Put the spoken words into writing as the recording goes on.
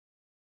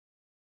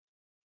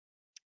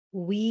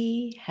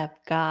We have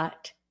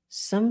got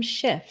some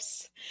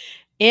shifts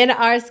in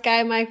our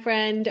sky, my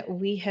friend.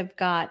 We have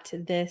got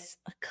this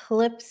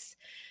eclipse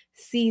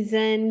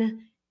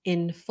season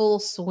in full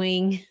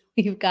swing.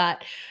 We've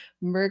got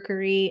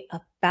Mercury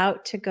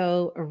about to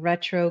go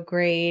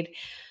retrograde.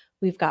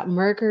 We've got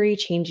Mercury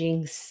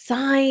changing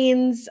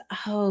signs.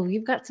 Oh,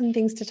 we've got some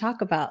things to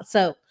talk about.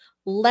 So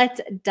let's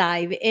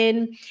dive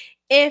in.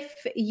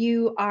 If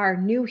you are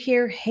new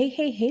here,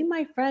 hey,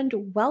 my friend,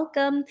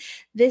 welcome.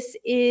 This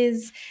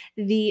is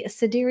the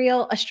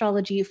Sidereal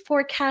Astrology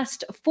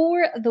forecast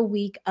for the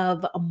week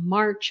of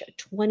March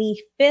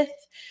 25th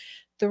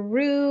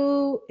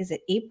through, is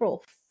it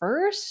April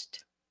 1st?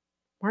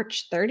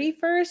 March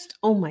 31st.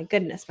 Oh my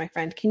goodness, my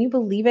friend. Can you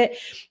believe it?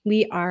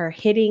 We are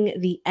hitting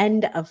the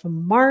end of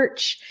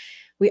March.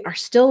 We are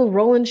still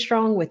rolling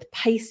strong with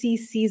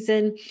Pisces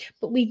season,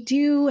 but we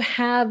do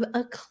have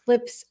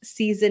eclipse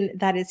season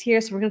that is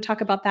here. So we're going to talk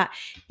about that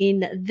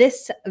in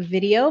this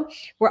video.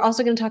 We're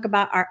also going to talk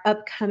about our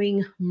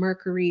upcoming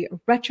Mercury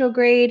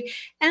retrograde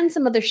and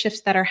some other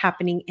shifts that are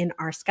happening in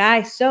our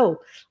sky.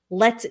 So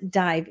let's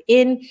dive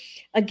in.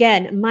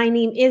 Again, my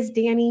name is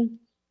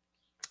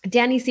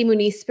Danny C.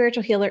 Muniz,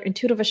 spiritual healer,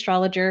 intuitive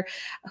astrologer,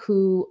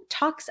 who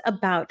talks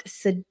about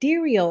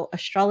sidereal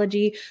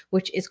astrology,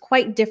 which is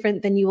quite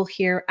different than you will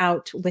hear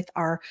out with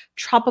our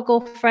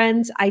tropical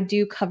friends. I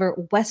do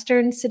cover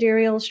Western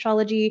sidereal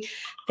astrology.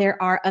 There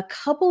are a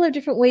couple of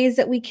different ways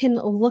that we can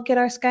look at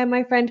our sky,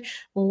 my friend.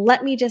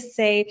 Let me just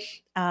say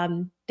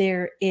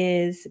there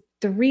is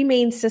three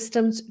main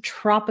systems: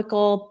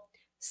 tropical,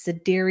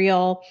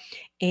 sidereal,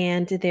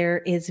 and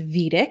there is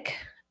Vedic.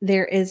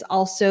 There is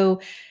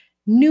also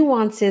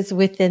nuances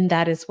within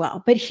that as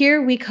well. But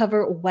here we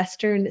cover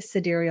Western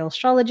sidereal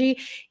astrology,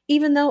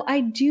 even though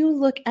I do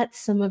look at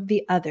some of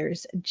the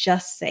others,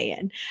 just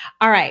saying.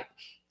 All right.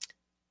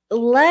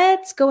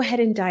 Let's go ahead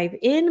and dive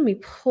in. Let me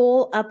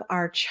pull up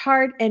our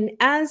chart. And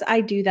as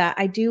I do that,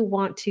 I do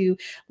want to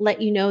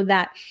let you know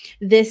that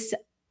this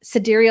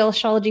Sidereal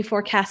Astrology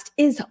forecast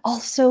is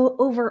also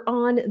over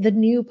on the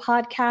new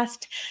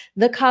podcast,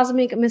 the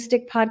Cosmic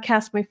Mystic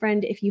Podcast, my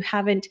friend. If you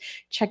haven't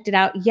checked it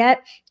out yet,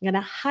 I'm going to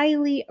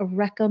highly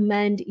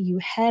recommend you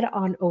head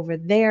on over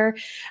there.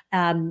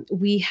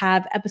 We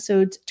have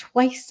episodes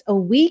twice a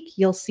week.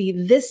 You'll see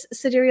this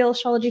Sidereal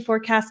Astrology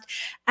forecast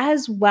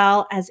as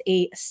well as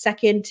a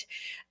second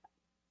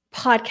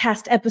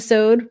podcast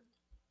episode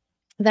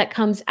that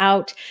comes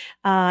out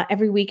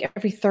every week,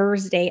 every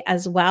Thursday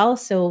as well.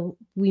 So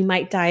we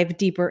might dive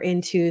deeper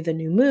into the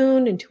new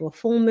moon, into a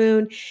full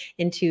moon,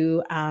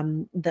 into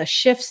the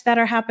shifts that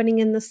are happening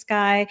in the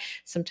sky.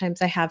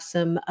 Sometimes I have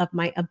some of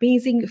my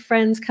amazing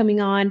friends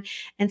coming on,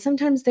 and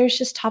sometimes there's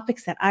just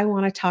topics that I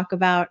want to talk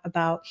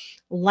about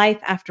life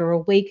after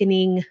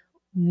awakening,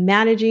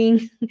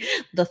 managing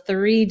the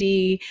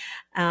 3D.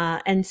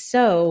 And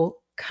so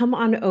come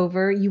on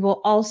over. You will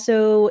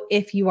also,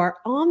 if you are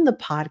on the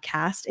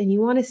podcast and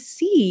you want to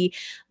see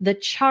the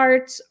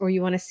charts or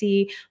you want to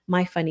see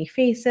my funny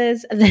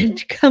faces, then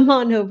come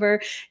on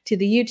over to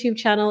the YouTube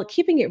channel,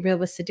 Keeping It Real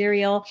with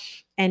Sidereal,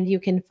 and you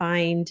can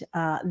find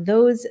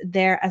those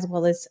there, as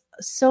well as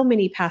so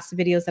many past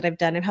videos that I've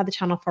done. I've had the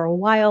channel for a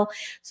while,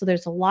 so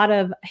there's a lot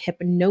of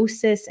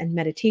hypnosis and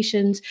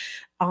meditations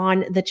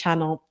on the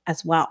channel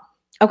as well.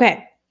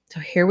 Okay,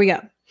 so here we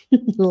go.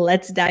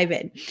 Let's dive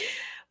in.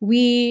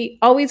 We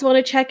always want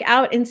to check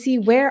out and see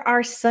where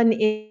our sun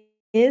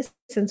is,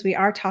 since we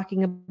are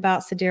talking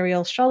about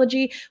sidereal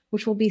astrology,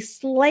 which will be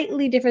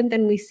slightly different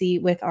than we see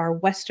with our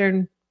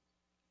Western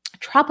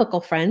tropical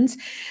friends.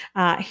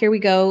 Here we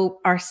go.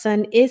 Our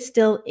sun is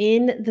still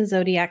in the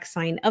zodiac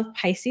sign of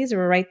Pisces.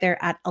 We're right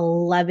there at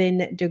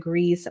 11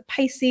 degrees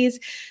Pisces.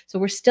 So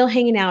we're still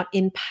hanging out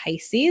in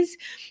Pisces.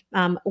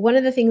 One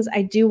of the things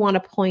I do want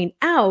to point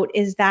out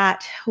is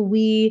that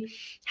we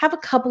have a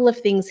couple of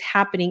things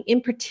happening,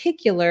 in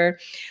particular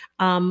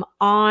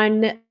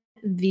on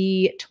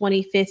the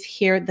 25th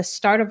here, the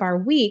start of our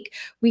week.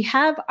 We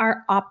have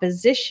our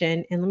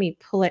opposition, and let me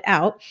pull it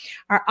out,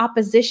 our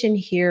opposition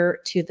here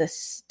to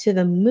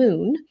the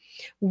moon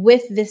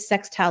with this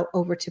sextile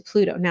over to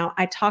Pluto. Now,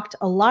 I talked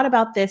a lot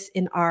about this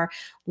in our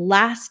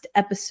last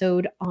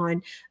episode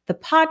on the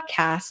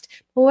podcast,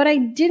 but what I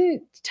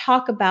didn't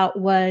talk about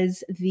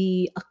was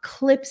the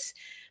eclipse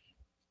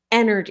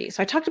energy.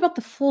 So I talked about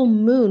the full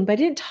moon, but I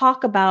didn't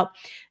talk about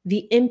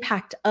the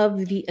impact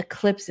of the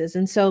eclipses.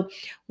 And so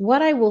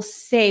what I will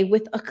say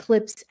with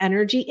eclipse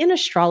energy in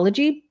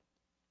astrology,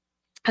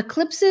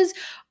 eclipses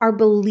are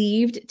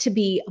believed to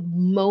be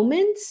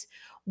moments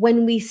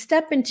when we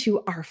step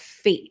into our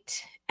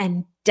fate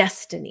and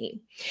destiny.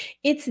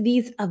 It's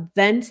these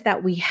events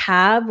that we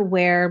have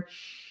where,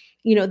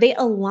 they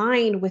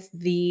align with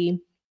the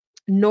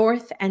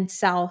north and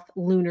south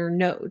lunar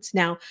nodes.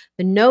 Now,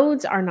 the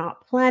nodes are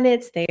not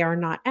planets, they are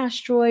not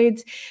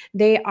asteroids,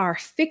 they are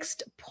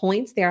fixed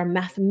points, they are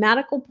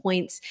mathematical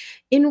points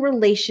in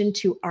relation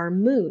to our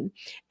moon.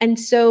 And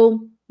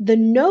so the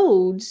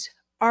nodes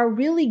are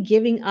really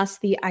giving us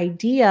the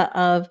idea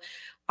of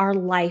our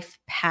life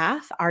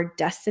path, our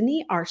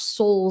destiny, our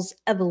soul's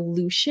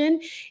evolution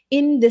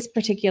in this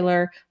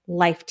particular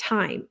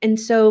lifetime. And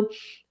so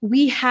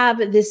we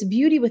have this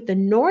beauty with the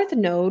north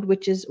node,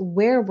 which is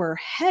where we're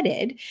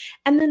headed,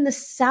 and then the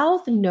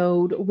south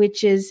node,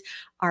 which is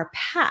our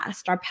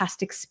past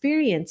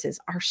experiences,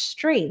 our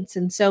strengths.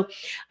 And so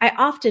I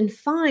often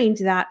find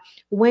that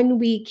when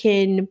we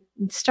can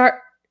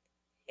start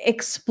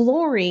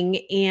exploring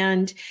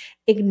and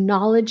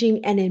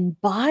acknowledging and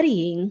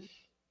embodying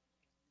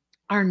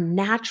our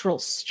natural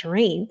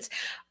strengths,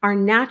 our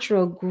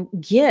natural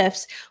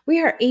gifts,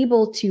 we are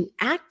able to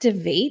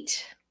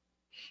activate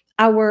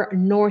our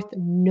north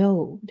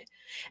node.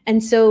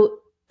 And so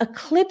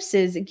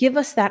eclipses give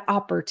us that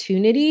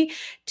opportunity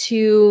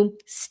to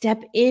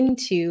step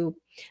into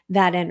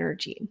that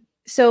energy.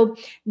 So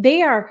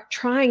they are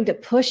trying to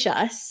push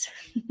us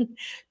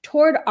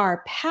toward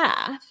our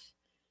path,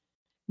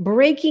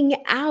 breaking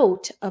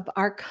out of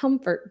our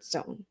comfort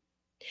zone.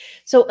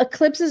 So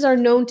eclipses are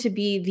known to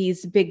be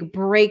these big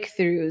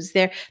breakthroughs.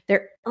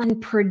 They're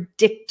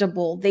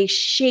unpredictable. They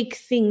shake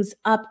things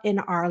up in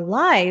our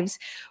lives,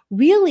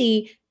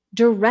 really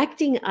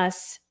directing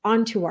us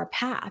onto our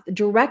path,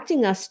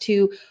 directing us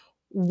to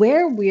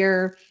where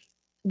we're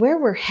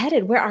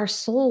headed, where our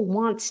soul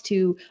wants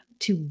to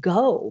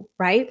go,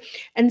 right?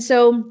 And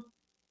so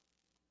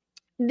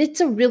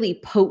it's a really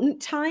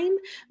potent time.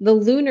 The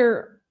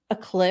lunar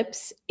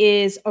eclipse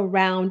is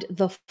around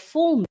the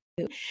full moon,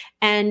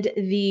 and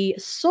the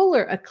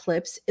solar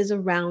eclipse is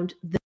around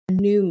the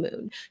new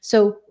moon.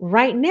 So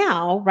right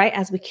now, right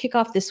as we kick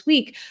off this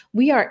week,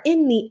 we are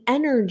in the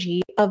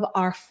energy of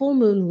our full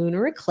moon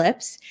lunar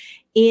eclipse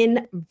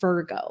in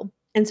Virgo.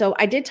 And so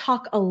I did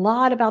talk a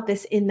lot about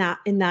this in that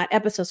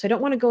episode. So I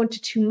don't want to go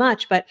into too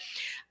much, but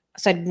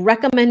so I'd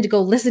recommend to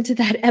go listen to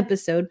that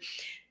episode.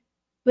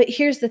 But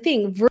here's the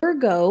thing,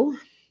 Virgo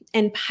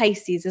and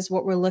Pisces is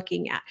what we're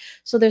looking at.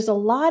 So there's a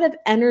lot of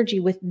energy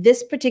with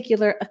this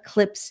particular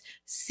eclipse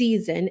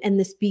season and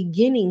this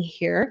beginning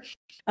here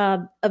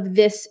of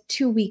this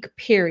 2-week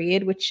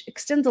period, which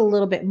extends a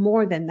little bit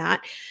more than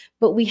that.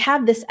 But we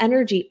have this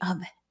energy of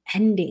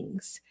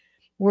endings.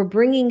 We're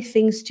bringing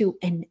things to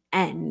an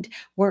end.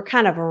 We're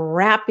kind of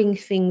wrapping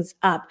things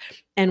up,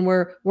 and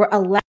we're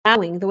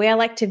allowing, the way I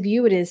like to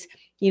view it is,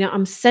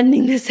 I'm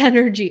sending this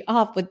energy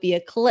off with the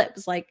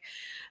eclipse. Like,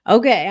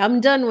 okay,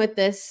 I'm done with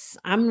this.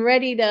 I'm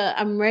ready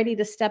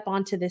to step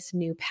onto this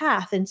new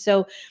path. And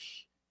so,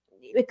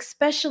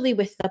 especially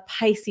with the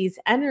Pisces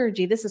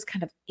energy, this is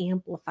kind of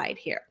amplified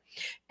here.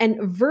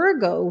 And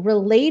Virgo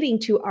relating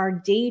to our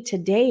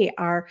day-to-day,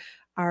 our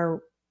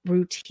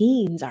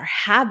routines, our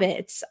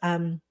habits,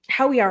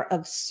 how we are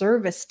of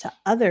service to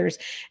others,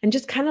 and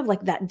just kind of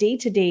like that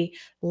day-to-day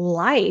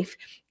life,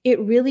 it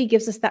really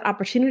gives us that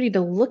opportunity to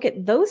look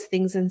at those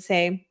things and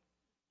say,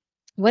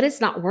 what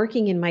is not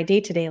working in my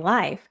day-to-day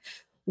life?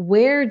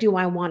 Where do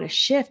I want to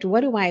shift?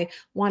 What do I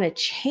want to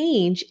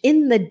change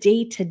in the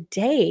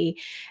day-to-day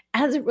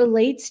as it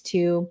relates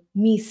to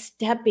me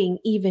stepping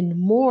even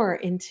more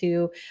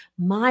into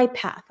my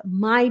path,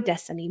 my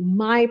destiny,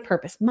 my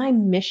purpose, my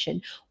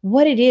mission,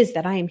 what it is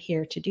that I am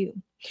here to do?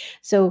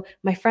 So,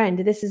 my friend,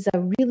 this is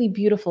a really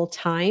beautiful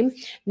time.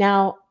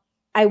 Now,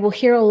 I will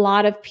hear a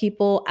lot of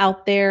people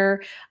out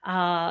there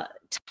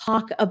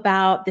talk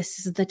about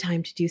this is the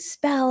time to do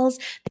spells.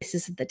 This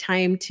isn't the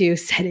time to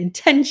set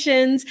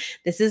intentions.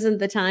 This isn't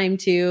the time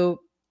to ...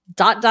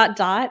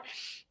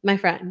 My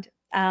friend,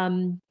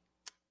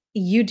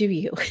 you do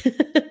you.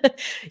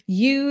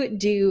 You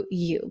do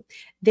you.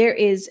 There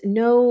is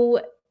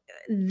no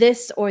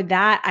this or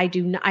that.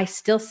 I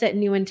still set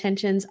new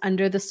intentions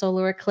under the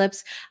solar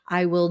eclipse.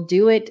 I will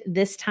do it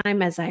this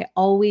time as I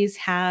always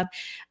have.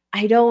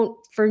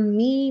 For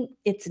me,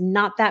 it's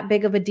not that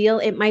big of a deal.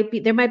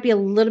 There might be a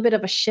little bit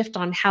of a shift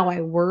on how I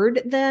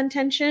word the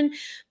intention,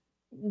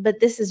 but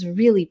this is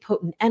really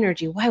potent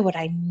energy. Why would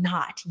I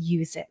not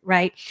use it,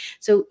 right?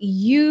 So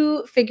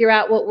you figure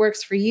out what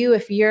works for you.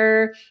 If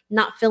you're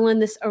not feeling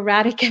this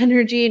erratic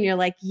energy and you're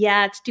like,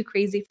 yeah, it's too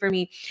crazy for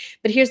me.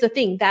 But here's the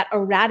thing, that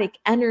erratic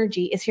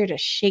energy is here to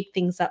shake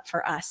things up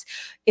for us.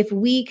 If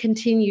we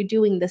continue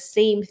doing the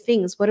same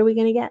things, what are we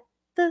going to get?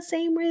 The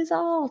same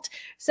result.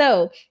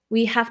 So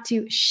we have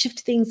to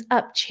shift things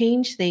up,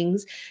 change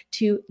things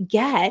to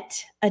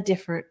get a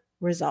different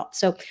result.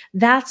 So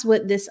that's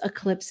what this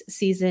eclipse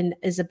season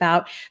is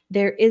about.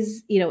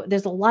 There's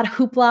a lot of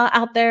hoopla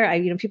out there.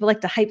 People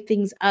like to hype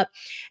things up.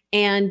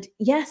 And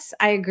yes,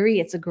 I agree.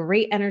 It's a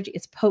great energy.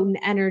 It's potent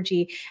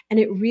energy. And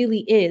it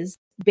really is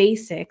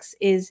basics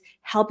is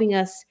helping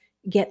us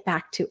get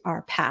back to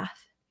our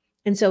path.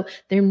 And so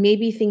there may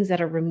be things that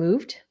are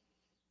removed.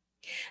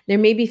 There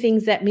may be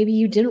things that maybe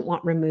you didn't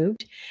want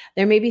removed.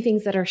 There may be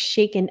things that are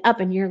shaken up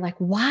and you're like,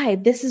 why?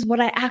 This is what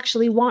I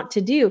actually want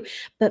to do.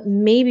 But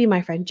maybe,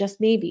 my friend, just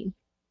maybe,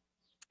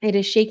 it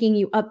is shaking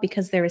you up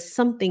because there is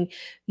something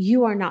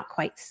you are not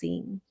quite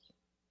seeing.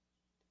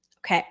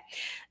 Okay,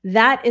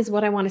 that is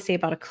what I want to say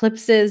about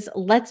eclipses.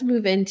 Let's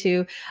move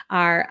into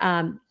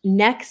our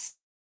next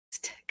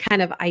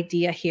kind of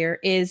idea here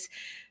is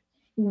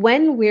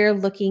when we're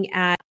looking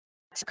at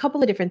a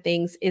couple of different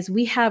things is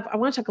I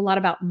want to talk a lot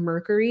about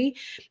Mercury,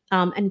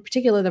 and in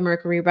particular the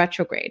Mercury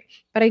retrograde.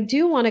 But I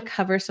do want to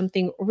cover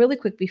something really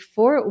quick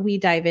before we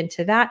dive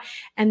into that.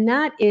 And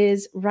that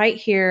is right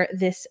here,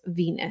 this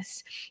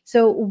Venus.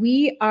 So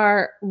we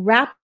are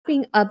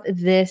wrapping up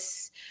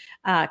this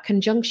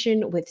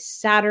conjunction with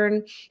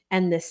Saturn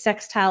and the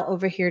sextile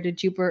over here to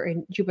Jupiter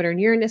and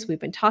Uranus. We've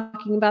been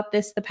talking about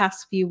this the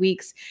past few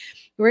weeks.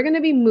 We're going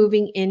to be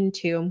moving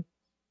into,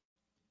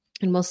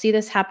 and we'll see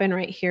this happen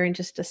right here in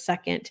just a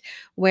second,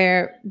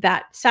 where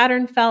that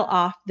Saturn fell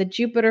off, the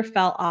Jupiter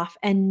fell off,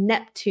 and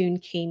Neptune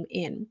came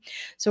in.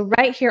 So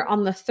right here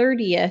on the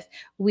 30th,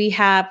 we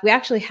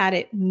actually had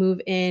it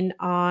move in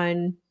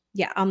on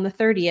the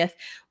 30th,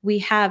 we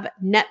have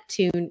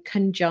Neptune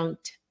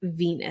conjunct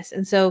Venus.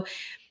 And so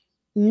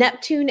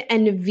Neptune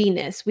and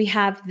Venus, we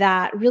have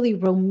that really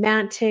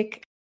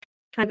romantic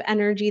kind of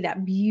energy,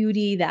 that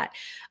beauty, that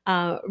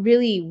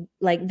really,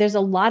 like, there's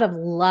a lot of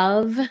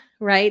love,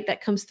 right,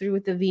 that comes through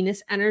with the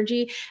Venus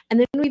energy. And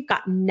then we've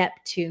got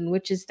Neptune,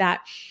 which is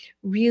that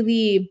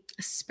really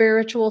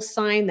spiritual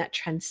sign, that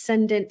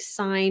transcendent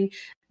sign.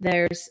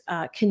 There's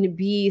can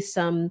be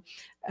some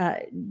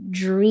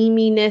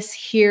dreaminess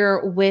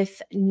here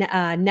with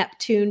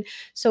Neptune.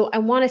 So I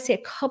want to say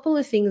a couple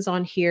of things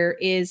on here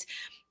is,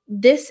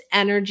 this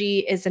energy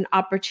is an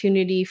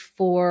opportunity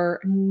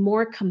for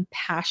more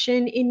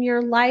compassion in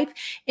your life,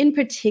 in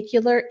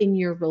particular in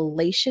your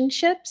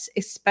relationships,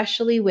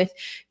 especially with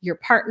your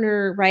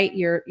partner, right?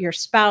 Your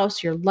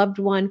spouse, your loved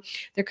one.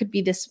 There could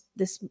be this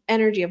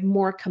energy of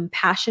more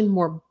compassion,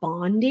 more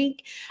bonding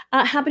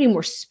happening,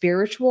 more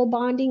spiritual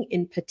bonding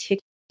in particular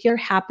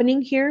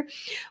happening here.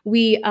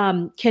 We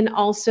can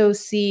also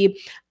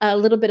see a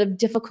little bit of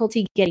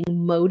difficulty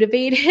getting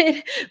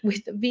motivated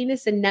with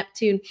Venus and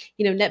Neptune.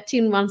 You know,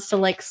 Neptune wants to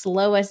like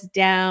slow us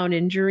down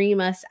and dream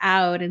us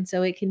out. And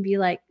so it can be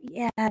like,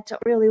 yeah, I don't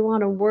really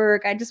want to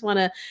work. I just want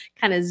to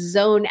kind of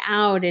zone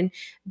out and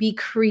be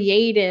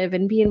creative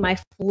and be in my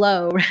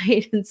flow,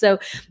 right? And so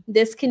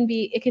it can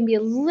be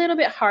a little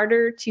bit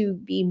harder to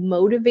be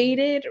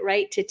motivated,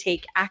 right? To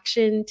take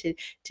action, to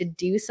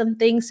do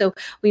something. So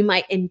we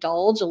might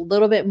indulge a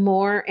little bit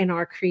more in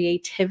our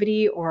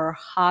creativity or our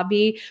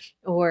hobby,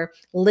 or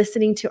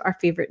listening to our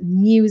favorite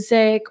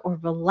music, or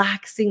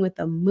relaxing with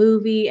a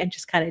movie and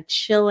just kind of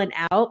chilling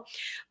out.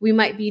 We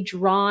might be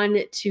drawn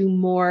to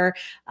more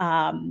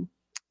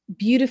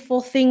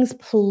beautiful things,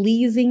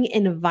 pleasing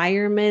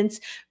environments,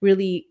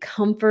 really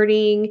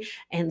comforting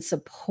and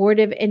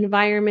supportive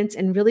environments,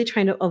 and really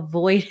trying to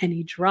avoid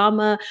any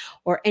drama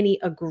or any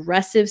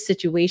aggressive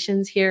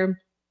situations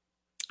here.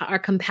 Our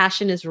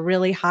compassion is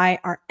really high.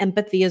 Our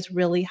empathy is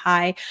really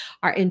high.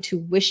 Our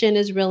intuition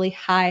is really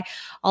high.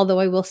 Although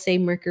I will say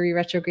Mercury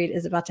retrograde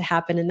is about to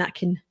happen, and that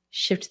can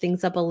shift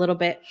things up a little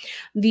bit.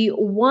 The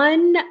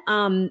one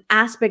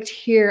aspect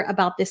here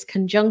about this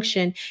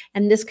conjunction,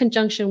 and this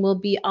conjunction will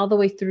be all the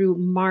way through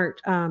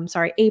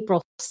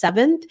April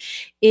 7th,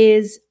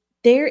 is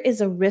there is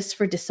a risk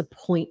for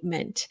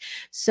disappointment.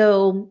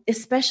 So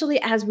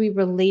especially as we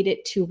relate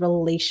it to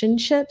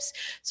relationships.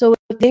 So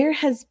if there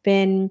has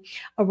been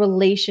a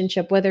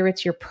relationship, whether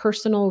it's your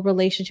personal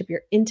relationship,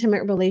 your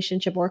intimate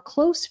relationship, or a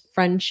close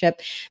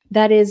friendship,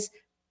 that is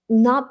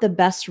not the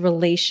best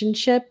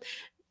relationship,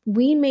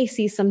 we may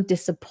see some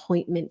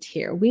disappointment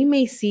here. We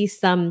may see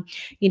some,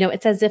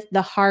 it's as if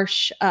the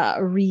harsh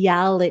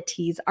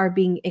realities are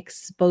being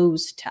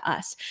exposed to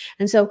us.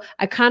 And so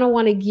I kind of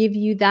want to give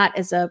you that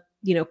as a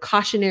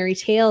cautionary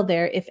tale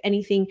there, if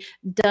anything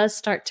does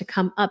start to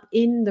come up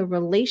in the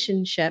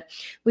relationship,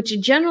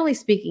 which generally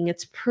speaking,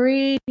 it's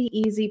pretty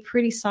easy,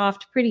 pretty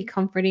soft, pretty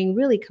comforting,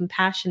 really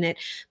compassionate.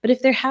 But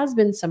if there has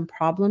been some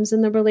problems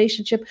in the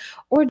relationship,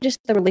 or just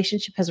the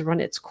relationship has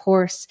run its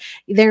course,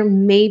 there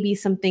may be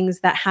some things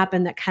that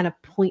happen that kind of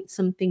point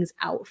some things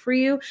out for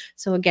you.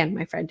 So again,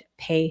 my friend,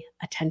 pay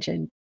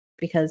attention,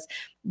 because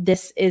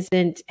this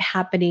isn't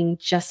happening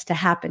just to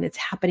happen. It's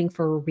happening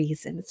for a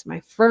reason. It's my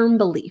firm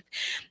belief.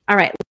 All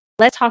right,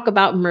 let's talk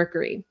about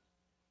Mercury.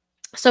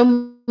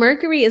 So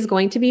Mercury is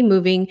going to be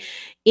moving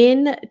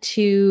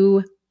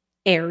into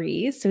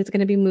Aries. So it's going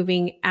to be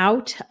moving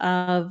out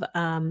of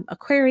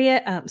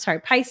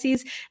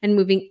Pisces, and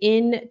moving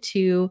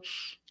into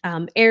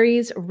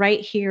Aries right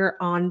here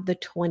on the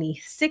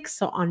 26th.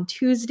 So on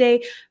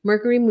Tuesday,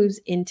 Mercury moves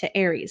into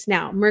Aries.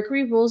 Now,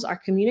 Mercury rules our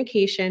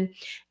communication,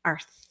 our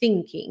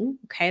thinking.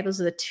 Okay. Those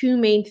are the two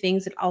main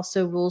things. It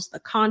also rules the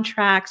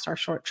contracts, our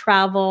short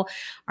travel,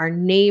 our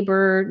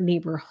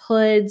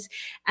neighborhoods,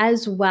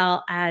 as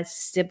well as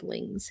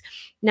siblings.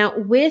 Now,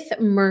 with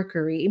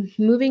Mercury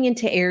moving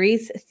into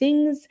Aries,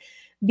 things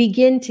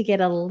begin to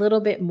get a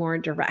little bit more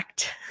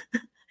direct.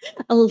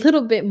 A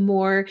little bit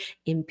more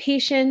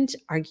impatient,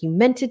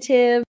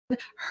 argumentative,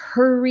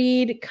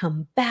 hurried,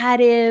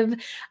 combative,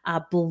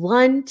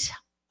 blunt,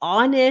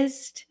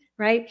 honest,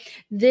 right?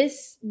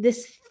 This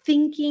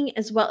thinking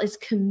as well as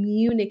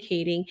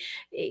communicating,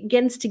 it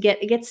gets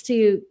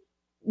to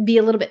be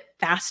a little bit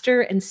faster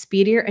and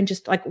speedier, and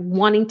just like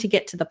wanting to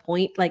get to the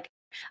point. Like,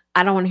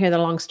 I don't want to hear the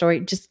long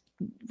story. Just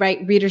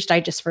right? Reader's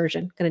Digest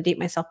version. Going to date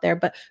myself there,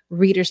 but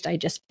Reader's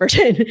Digest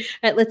version.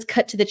 Right, let's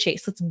cut to the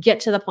chase. Let's get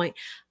to the point.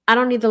 I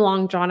don't need the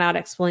long drawn out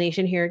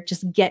explanation here.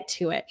 Just get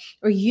to it.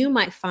 Or you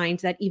might find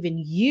that even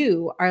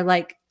you are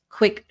like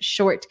quick,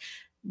 short,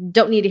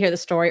 don't need to hear the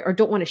story or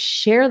don't want to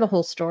share the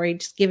whole story,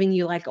 just giving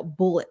you like a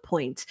bullet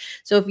points.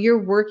 So if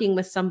you're working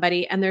with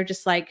somebody and they're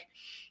just like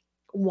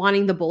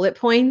wanting the bullet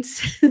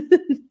points,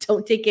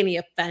 don't take any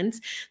offense.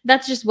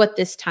 That's just what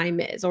this time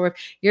is. Or if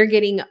you're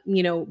getting,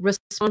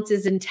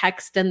 responses in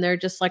text and they're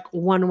just like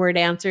one word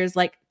answers,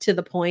 like to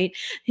the point,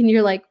 and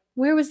you're like,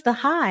 where was the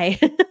hi?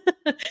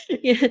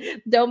 Yeah,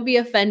 don't be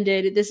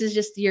offended. This is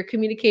just your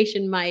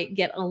communication might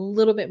get a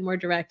little bit more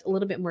direct, a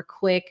little bit more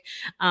quick.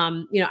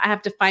 I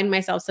have to find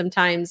myself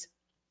sometimes,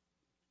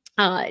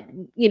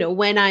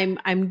 when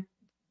I'm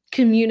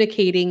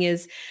communicating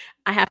is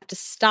I have to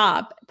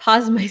stop,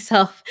 pause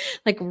myself,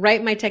 like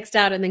write my text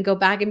out and then go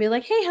back and be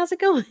like, hey, how's it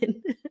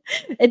going?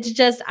 It's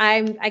just,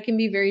 I can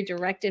be very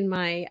direct in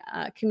my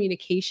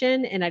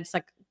communication and I just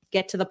like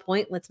get to the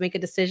point. Let's make a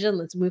decision.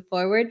 Let's move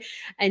forward.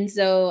 And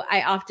so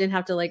I often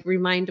have to like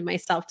remind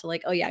myself to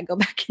like, oh yeah, go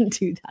back and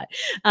do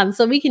that.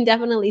 So we can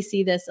definitely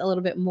see this a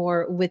little bit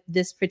more with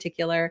this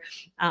particular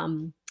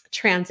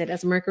transit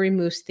as Mercury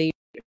moves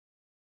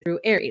through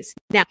Aries.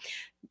 Now,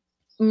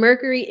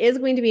 Mercury is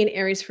going to be in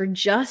Aries for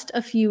just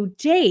a few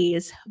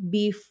days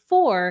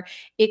before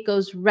it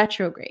goes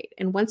retrograde.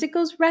 And once it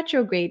goes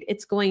retrograde,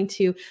 it's going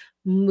to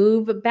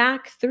move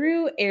back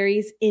through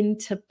Aries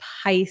into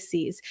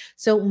Pisces.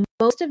 So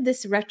most of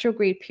this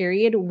retrograde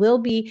period will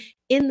be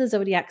in the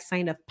zodiac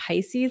sign of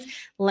Pisces.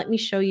 Let me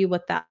show you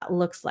what that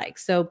looks like.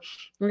 So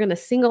we're going to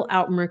single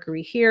out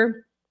Mercury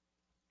here.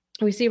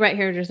 We see right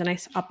here, there's a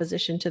nice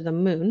opposition to the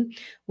moon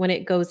when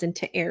it goes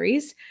into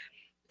Aries.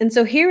 And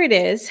so here it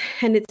is,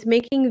 and it's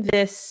making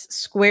this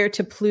square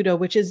to Pluto,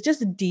 which is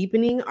just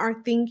deepening our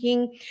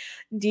thinking,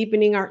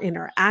 deepening our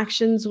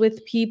interactions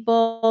with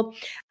people,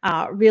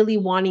 really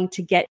wanting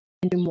to get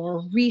into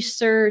more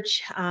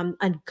research,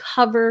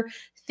 uncover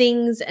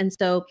things. And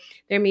so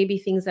there may be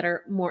things that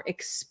are more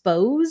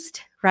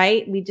exposed,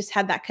 right? We just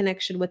had that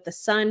connection with the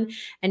sun,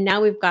 and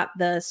now we've got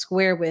the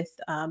square with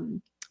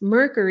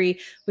Mercury,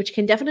 which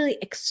can definitely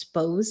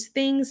expose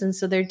things. And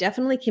so there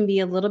definitely can be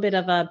a little bit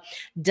of a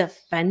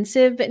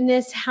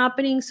defensiveness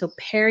happening. So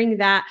pairing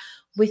that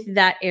with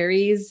that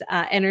Aries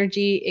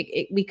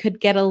energy, we could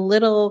get a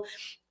little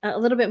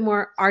bit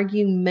more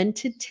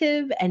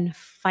argumentative and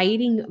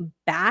fighting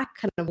back,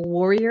 kind of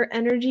warrior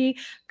energy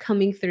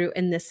coming through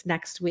in this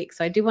next week.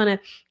 So I do want to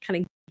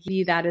kind of give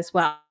you that as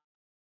well.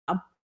 But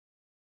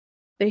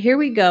here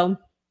we go.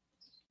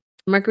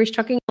 Mercury's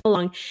trucking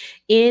along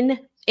in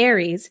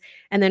Aries.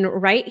 And then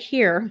right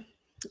here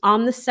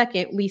on the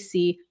 2nd, we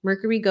see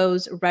Mercury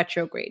goes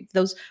retrograde.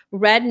 Those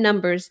red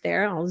numbers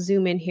there, I'll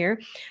zoom in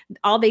here.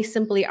 All they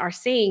simply are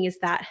saying is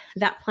that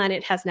that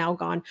planet has now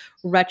gone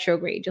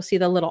retrograde. You'll see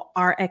the little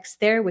RX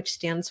there, which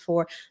stands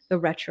for the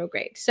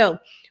retrograde. So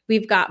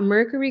we've got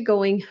Mercury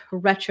going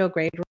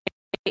retrograde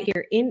right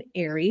here in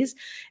Aries,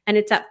 and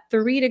it's at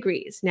 3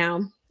 degrees.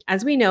 Now,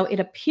 as we know,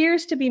 it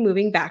appears to be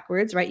moving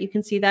backwards, right? You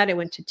can see that it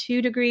went to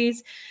 2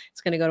 degrees.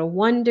 It's going to go to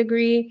 1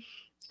 degree.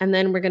 And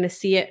then we're going to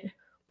see it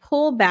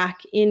pull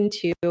back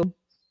into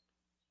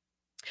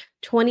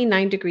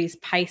 29 degrees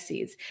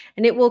Pisces.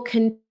 And it will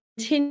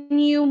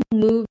continue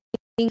moving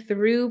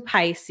through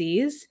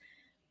Pisces.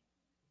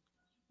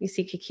 You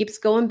see, it keeps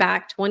going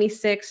back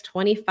 26,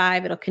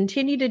 25. It'll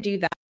continue to do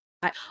that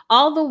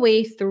all the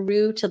way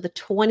through to the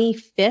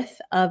 25th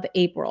of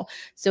April.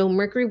 So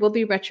Mercury will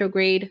be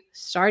retrograde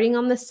starting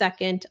on the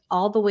 2nd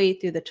all the way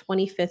through the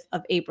 25th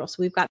of April. So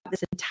we've got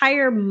this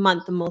entire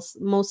month,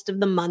 most of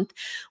the month,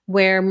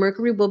 where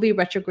Mercury will be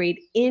retrograde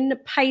in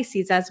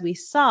Pisces, as we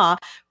saw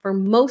for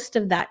most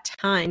of that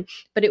time,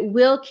 but it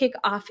will kick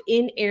off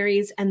in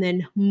Aries and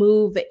then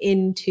move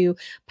into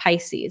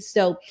Pisces.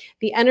 So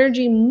the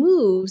energy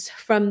moves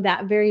from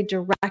that very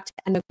direct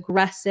and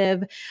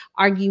aggressive,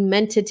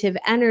 argumentative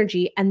energy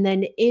and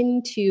then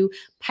into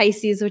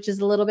Pisces, which is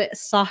a little bit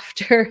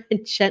softer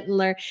and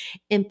gentler,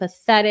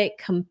 empathetic,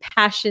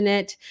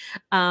 compassionate.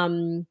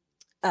 The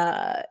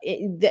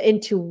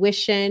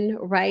intuition,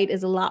 right,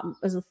 is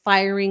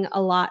firing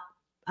a lot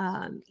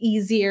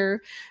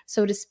easier,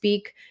 so to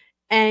speak.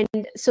 And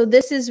so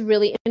this is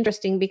really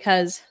interesting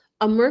because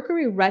a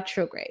Mercury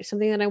retrograde,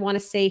 something that I want to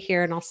say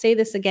here, and I'll say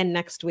this again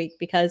next week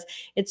because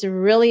it's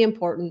really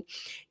important,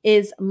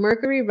 is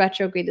Mercury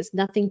retrograde is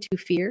nothing to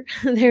fear.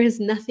 There is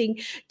nothing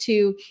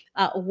to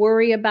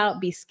worry about,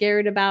 be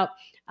scared about,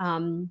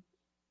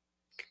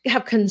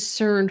 have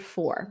concern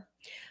for.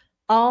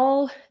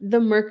 All the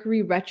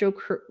Mercury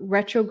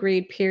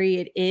retrograde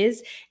period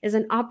is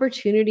an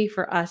opportunity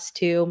for us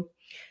to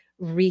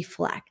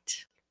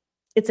reflect.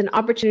 It's an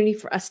opportunity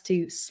for us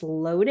to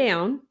slow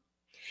down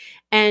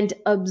and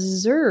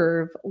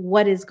observe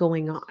what is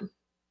going on.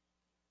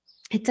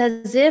 It's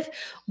as if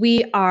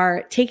we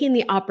are taking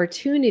the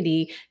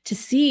opportunity to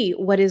see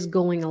what is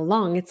going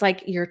along. It's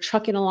like you're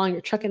trucking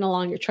along,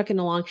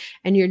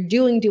 and you're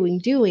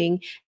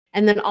doing.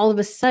 And then all of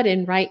a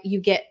sudden, right, you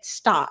get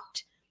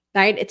stopped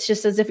right? It's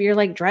just as if you're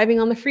like driving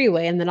on the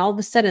freeway and then all of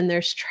a sudden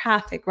there's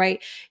traffic,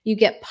 right? You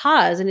get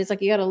pause and it's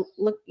like you got to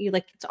look, you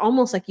like, it's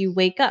almost like you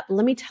wake up.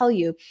 Let me tell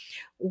you,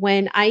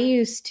 when I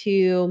used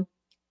to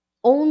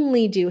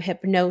only do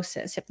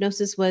hypnosis.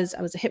 Hypnosis was,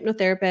 I was a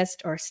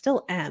hypnotherapist, or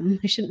still am.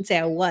 I shouldn't say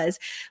I was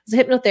a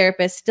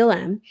hypnotherapist, still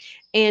am.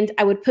 And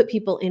I would put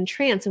people in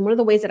trance. And one of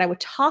the ways that I would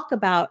talk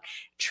about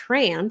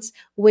trance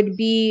would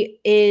be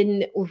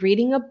in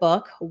reading a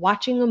book,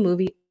 watching a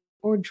movie,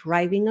 or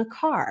driving a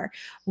car.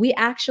 We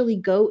actually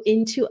go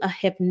into a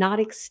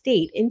hypnotic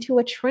state, into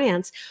a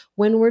trance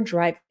when we're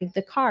driving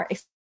the car,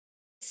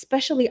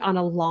 especially on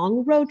a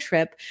long road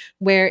trip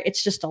where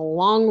it's just a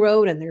long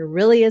road and there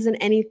really isn't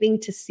anything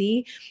to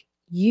see.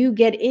 You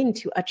get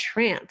into a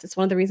trance. It's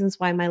one of the reasons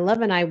why my love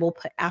and I will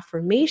put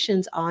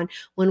affirmations on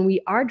when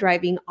we are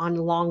driving on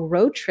long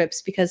road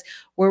trips, because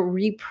we're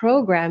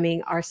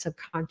reprogramming our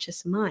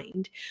subconscious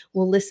mind.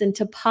 We'll listen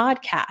to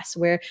podcasts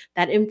where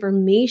that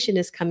information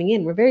is coming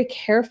in. We're very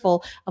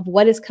careful of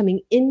what is coming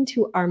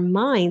into our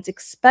minds,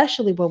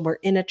 especially when we're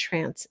in a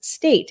trance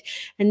state.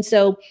 And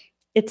so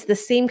it's the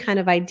same kind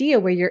of idea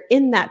where you're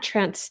in that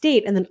trance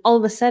state and then all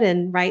of a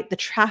sudden, right, the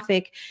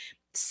traffic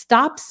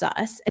stops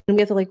us and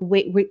we have to like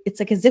wait.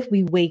 It's like as if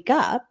we wake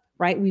up,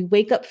 right? We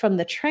wake up from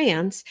the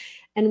trance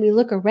and we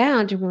look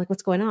around and we're like,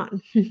 what's going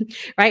on?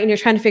 Right? And you're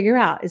trying to figure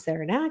out, is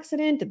there an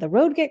accident? Did the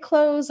road get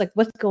closed? Like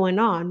what's going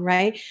on,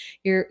 right?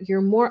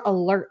 You're more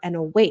alert and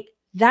awake.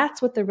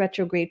 That's what the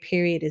retrograde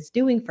period is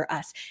doing for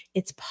us.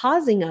 It's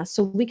pausing us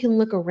so we can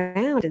look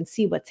around and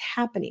see what's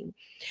happening.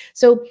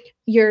 So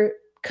your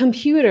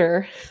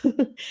computer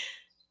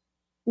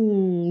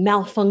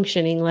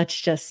malfunctioning, let's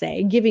just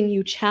say, giving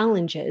you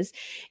challenges,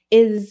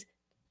 is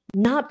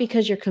not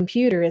because your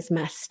computer is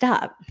messed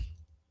up,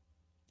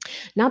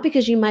 not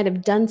because you might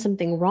have done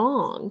something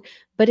wrong,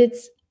 but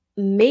it's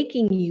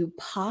making you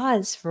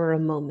pause for a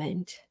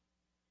moment.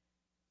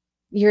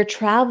 Your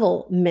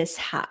travel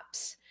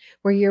mishaps,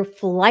 where your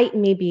flight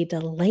may be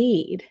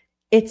delayed,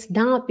 it's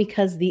not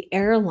because the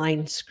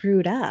airline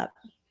screwed up.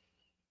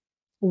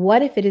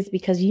 What if it is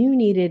because you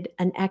needed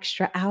an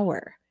extra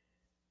hour?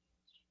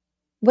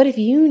 What if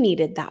you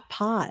needed that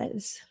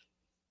pause?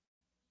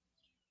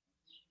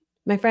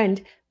 My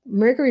friend,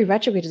 Mercury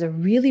retrograde is a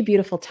really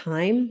beautiful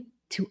time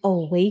to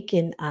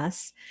awaken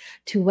us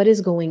to what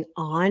is going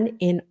on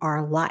in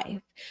our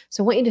life.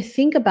 So I want you to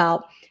think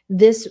about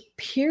this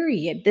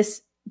period,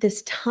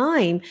 this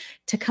time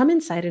to come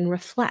inside and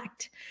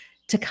reflect,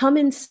 to come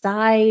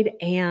inside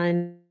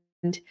and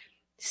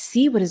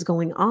see what is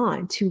going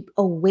on, to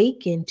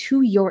awaken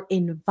to your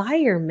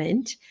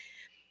environment.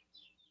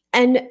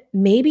 And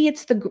maybe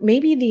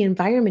the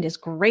environment is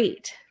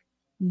great.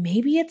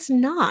 Maybe it's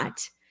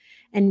not.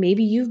 And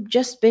maybe you've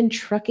just been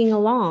trucking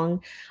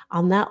along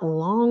on that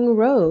long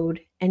road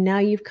and now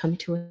you've come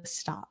to a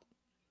stop.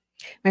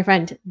 My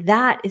friend,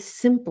 that is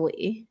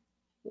simply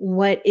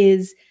what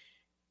is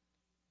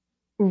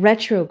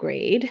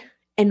retrograde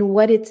and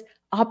what it's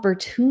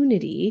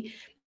opportunity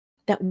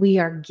that we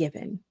are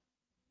given.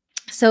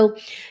 So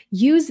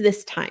use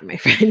this time, my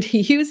friend,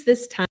 use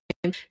this time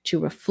to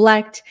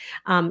reflect.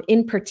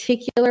 In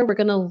particular, we're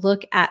going to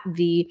look at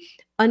the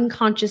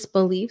unconscious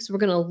beliefs. We're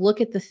going to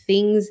look at the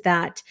things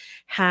that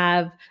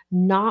have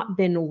not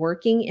been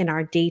working in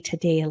our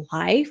day-to-day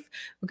life.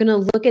 We're going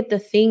to look at the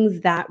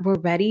things that we're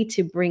ready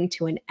to bring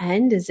to an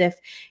end, as if,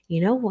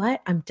 you know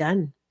what, I'm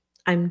done.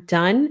 I'm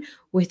done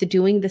with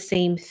doing the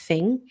same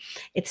thing.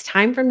 It's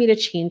time for me to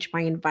change my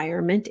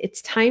environment.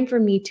 It's time for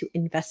me to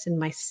invest in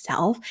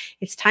myself.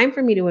 It's time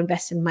for me to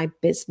invest in my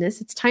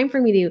business. It's time for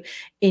me to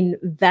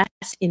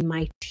invest in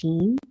my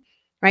team,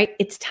 right?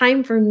 It's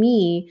time for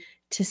me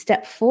to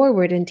step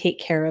forward and take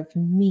care of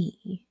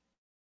me.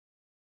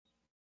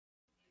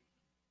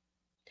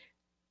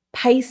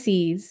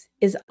 Pisces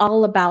is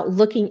all about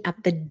looking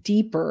at the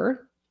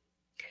deeper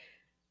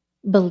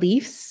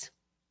beliefs.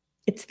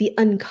 It's the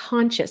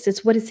unconscious.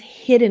 It's what is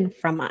hidden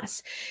from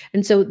us.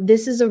 And so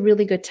this is a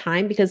really good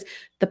time because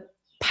the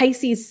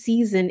Pisces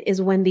season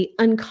is when the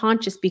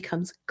unconscious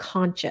becomes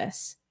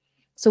conscious.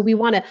 So we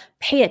want to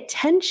pay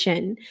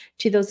attention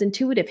to those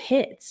intuitive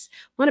hits.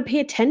 We want to pay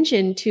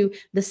attention to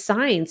the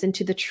signs and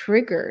to the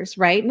triggers,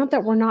 right? Not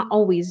that we're not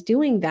always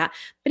doing that,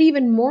 but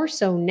even more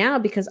so now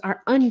because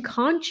our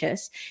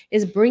unconscious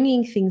is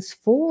bringing things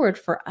forward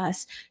for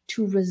us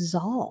to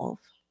resolve,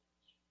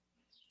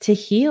 to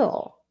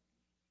heal,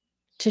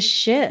 to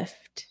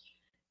shift,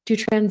 to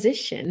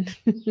transition,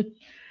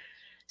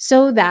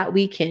 so that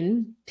we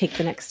can take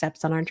the next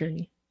steps on our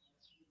journey.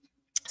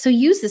 So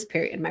use this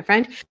period, my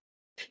friend.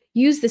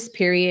 Use this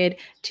period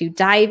to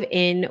dive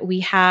in. We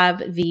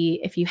have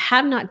if you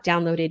have not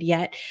downloaded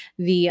yet,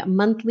 the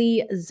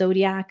monthly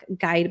zodiac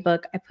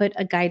guidebook. I put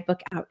a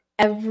guidebook out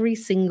every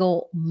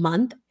single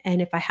month. And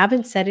if I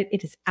haven't said it,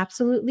 it is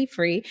absolutely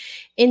free.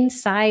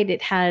 Inside,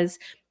 it has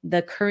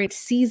the current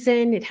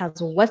season. It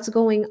has what's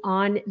going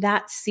on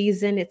that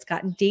season. It's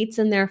got dates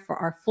in there for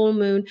our full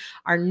moon,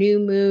 our new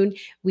moon.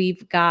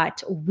 We've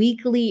got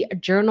weekly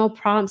journal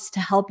prompts to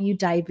help you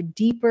dive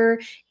deeper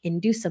and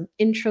do some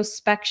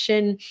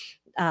introspection.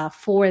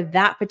 for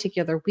that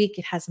particular week.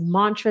 It has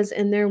mantras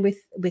in there with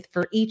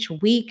for each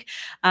week.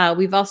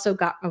 We've also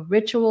got a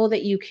ritual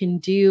that you can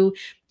do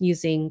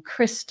using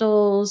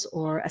crystals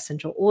or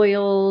essential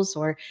oils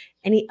or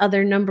any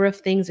other number of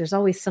things. There's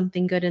always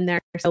something good in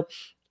there. So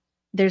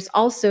there's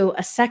also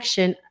a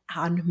section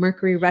on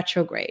Mercury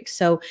retrograde.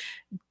 So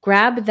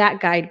grab that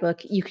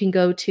guidebook. You can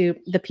go to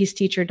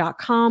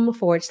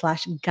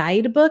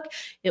thepeaceteacher.com/guidebook.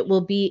 It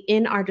will be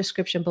in our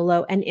description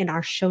below and in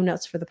our show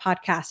notes for the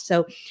podcast.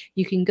 So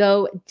you can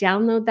go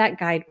download that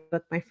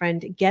guidebook, my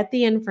friend, get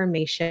the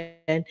information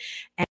and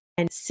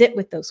sit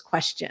with those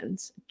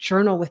questions,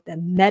 journal with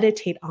them,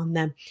 meditate on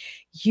them.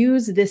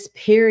 Use this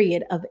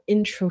period of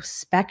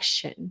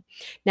introspection.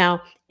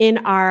 Now, in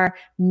our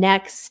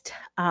next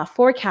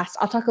forecast,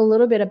 I'll talk a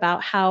little bit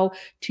about how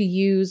to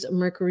use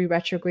Mercury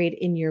retrograde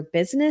in your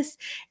business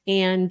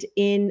and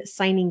in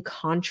signing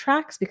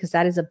contracts, because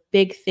that is a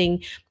big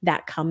thing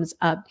that comes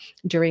up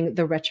during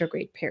the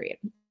retrograde period.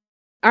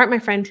 All right, my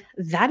friend,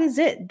 that is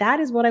it. That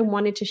is what I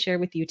wanted to share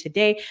with you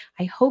today.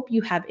 I hope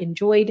you have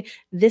enjoyed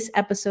this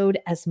episode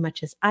as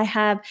much as I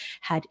have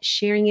had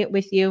sharing it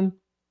with you.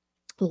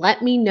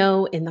 Let me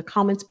know in the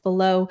comments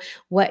below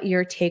what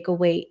your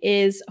takeaway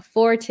is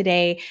for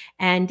today.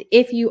 And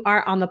if you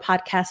are on the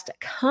podcast,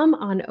 come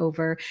on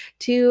over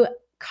to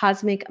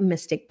Cosmic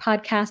Mystic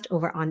Podcast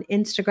over on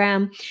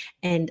Instagram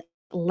and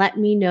let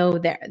me know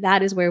there.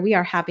 That is where we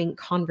are having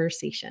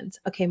conversations.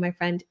 Okay, my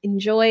friend,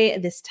 enjoy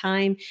this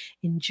time.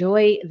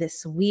 Enjoy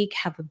this week.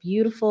 Have a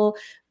beautiful,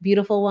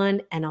 beautiful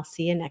one. And I'll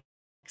see you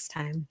next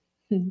time.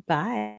 Bye.